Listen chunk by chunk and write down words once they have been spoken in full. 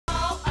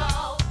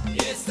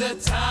the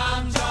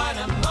Tom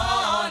Joyner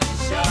Morning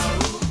Show.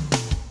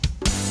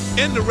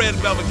 In the Red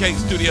Velvet Cake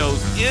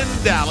Studios in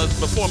Dallas,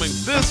 performing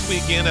this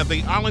weekend at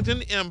the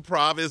Arlington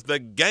Improv is the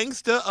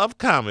gangster of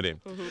comedy.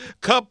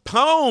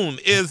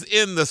 Capone is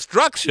in the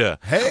structure.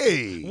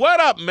 Hey. What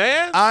up,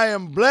 man? I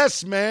am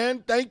blessed, man.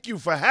 Thank you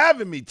for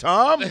having me,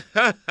 Tom.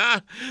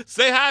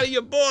 Say hi to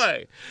your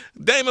boy,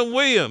 Damon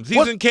Williams.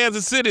 He's in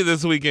Kansas City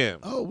this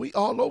weekend. Oh, we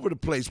all over the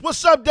place.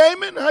 What's up,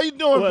 Damon? How you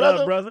doing, What brother?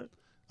 up, brother?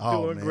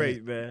 Oh, Doing man.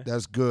 great, man.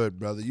 That's good,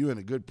 brother. You in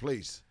a good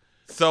place.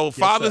 So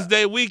Father's sir.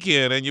 Day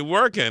weekend, and you're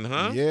working,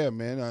 huh? Yeah,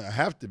 man. I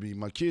have to be.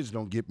 My kids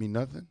don't get me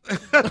nothing.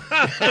 Nothing.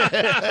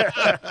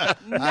 I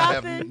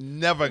have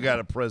never got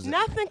a present.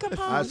 Nothing, Capone.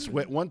 I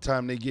swear, one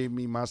time they gave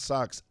me my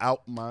socks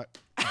out my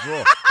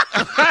drawer.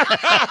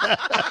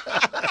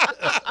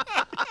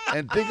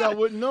 And think I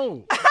wouldn't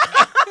know.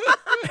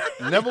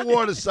 Never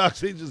wore the socks.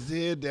 They just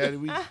said, Daddy,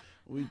 we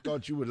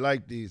thought you would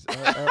like these.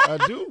 I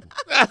do.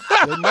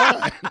 They're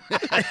mine.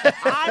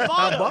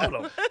 I bought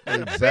them.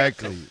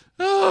 Exactly.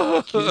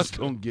 Kids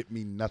don't get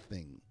me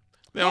nothing.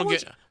 They don't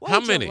get What how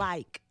would many? You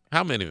like?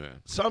 How many,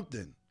 man?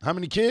 Something. How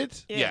many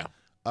kids? Yeah.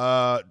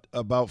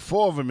 About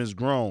 4 of them is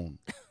grown,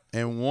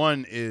 and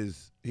one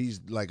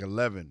he's like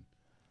 11.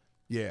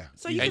 Yeah.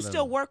 So you can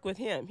still work with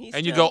him. He's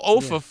And you still,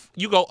 go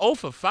 0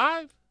 for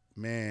 5?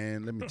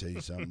 Man, let me tell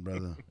you something,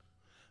 brother.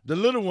 The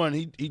little one,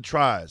 he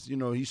tries. You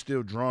know, he's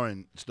still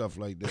drawing stuff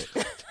like that.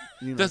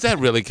 You know. Does that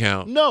really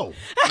count? No.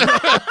 No,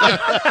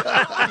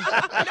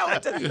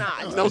 it does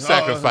not. No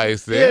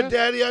sacrifice there. Yeah,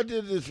 Daddy, I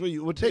did this for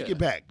you. Well, take it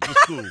back to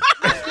school.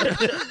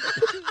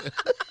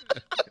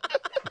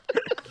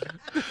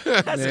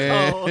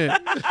 That's cold.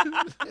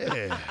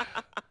 Yeah.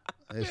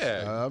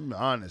 Yeah. I'm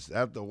honest.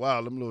 After a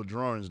while, them little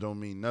drawings don't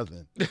mean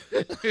nothing.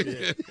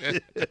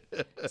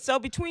 So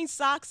between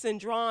socks and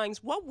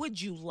drawings, what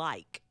would you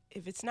like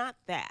if it's not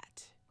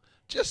that?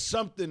 Just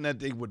something that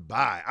they would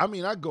buy. I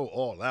mean, I go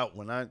all out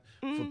when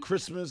for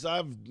Christmas.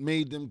 I've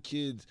made them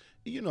kids.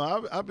 You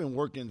know, I've been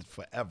working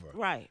forever,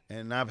 Right.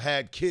 And I've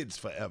had kids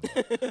forever.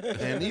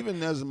 And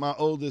even as my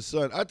oldest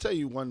son, I tell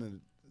you one,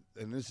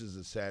 and this is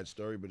a sad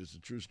story, but it's a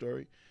true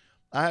story.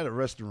 I had a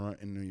restaurant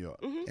in New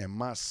York, and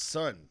my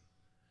son,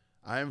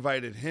 I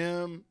invited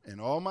him and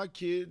all my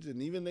kids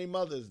and even their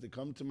mothers to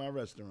come to my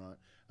restaurant.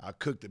 I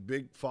cooked a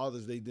big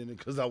Father's Day dinner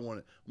because I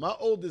wanted. My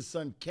oldest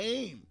son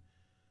came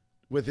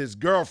with his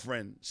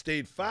girlfriend,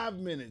 stayed 5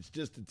 minutes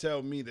just to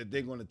tell me that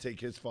they're going to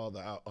take her father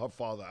out.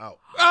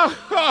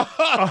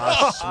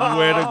 I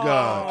swear to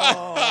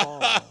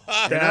God.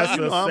 That's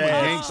I'm a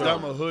sad gangster, story.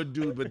 I'm a hood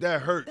dude, but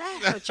that hurt.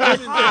 That hurts your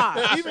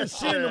heart. Even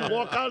seeing them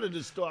walk out of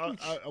the store,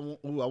 I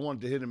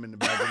wanted to hit him in the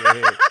back of the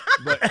head.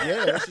 But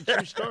yeah, that's a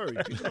true story.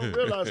 People don't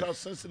realize how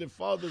sensitive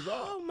fathers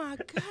are. Oh my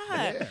God.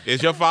 Yeah.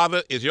 Is your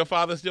father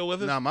still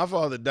with us? Now, my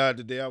father died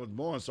the day I was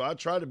born, so I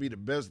try to be the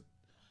best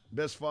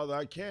father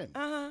I can.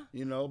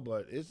 You know,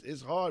 but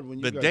it's hard when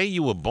you The day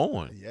you were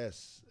born.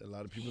 Yes, a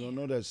lot of people don't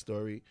know that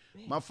story.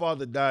 My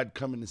father died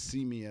coming to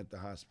see me at the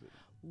hospital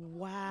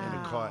Wow. in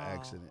a car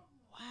accident.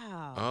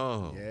 Wow.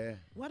 Oh. Yeah.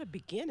 What a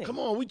beginning. Come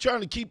on, we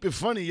trying to keep it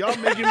funny. Y'all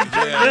making me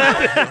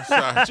I'm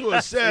sorry. to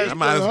a sad I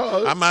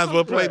might as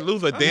well play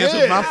Luther Dance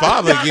with Yeah. my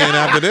father again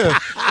after this.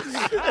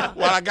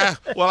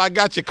 Well, I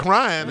got you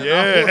crying.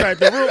 Yeah. Right,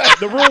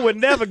 the room would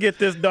never get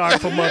this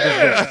dark for Mother's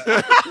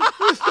Day.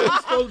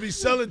 I'm supposed to be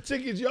selling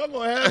tickets. Y'all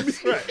gonna have me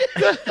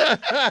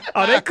right.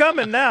 Oh, they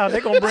coming now. They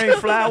gonna bring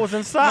flowers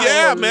and socks.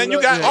 Yeah, man,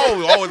 you got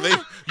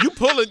you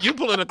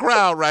pulling a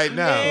crowd right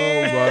now. Oh,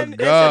 my It's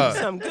God.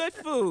 some good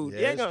food.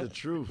 Yeah, You're it's the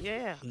truth.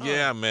 Yeah.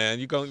 Yeah, man,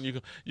 you're gonna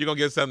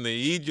get something to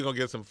eat. You're gonna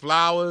get some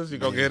flowers. You're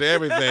gonna get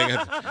everything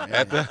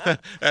at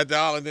the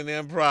Arlington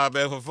Improv.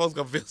 Man, for folks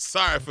gonna feel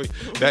sorry for you.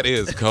 That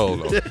is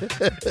cold.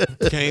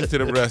 Though. Came to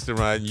the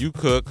restaurant. You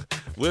cook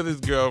with his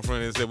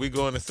girlfriend and said, "We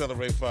going to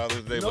celebrate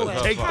Father's Day with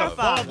her Take the father."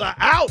 father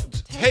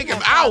out. Take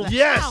him out.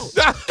 Yes.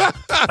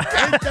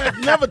 That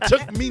never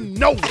took me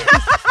nowhere.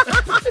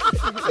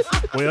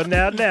 Well,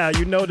 now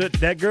you know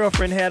that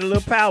girlfriend had a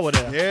little power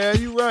there. Yeah,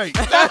 you right.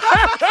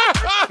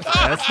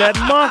 That's that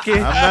monkey.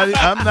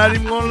 I'm not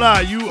even gonna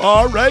lie. You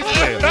are right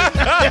there.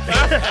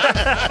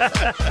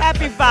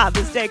 Happy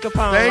Father's Day,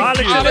 Capone. Thank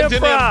you.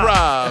 Arlington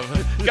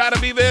Improv. Gotta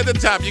be there at the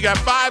top. You got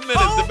 5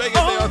 minutes to make it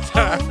there on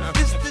time.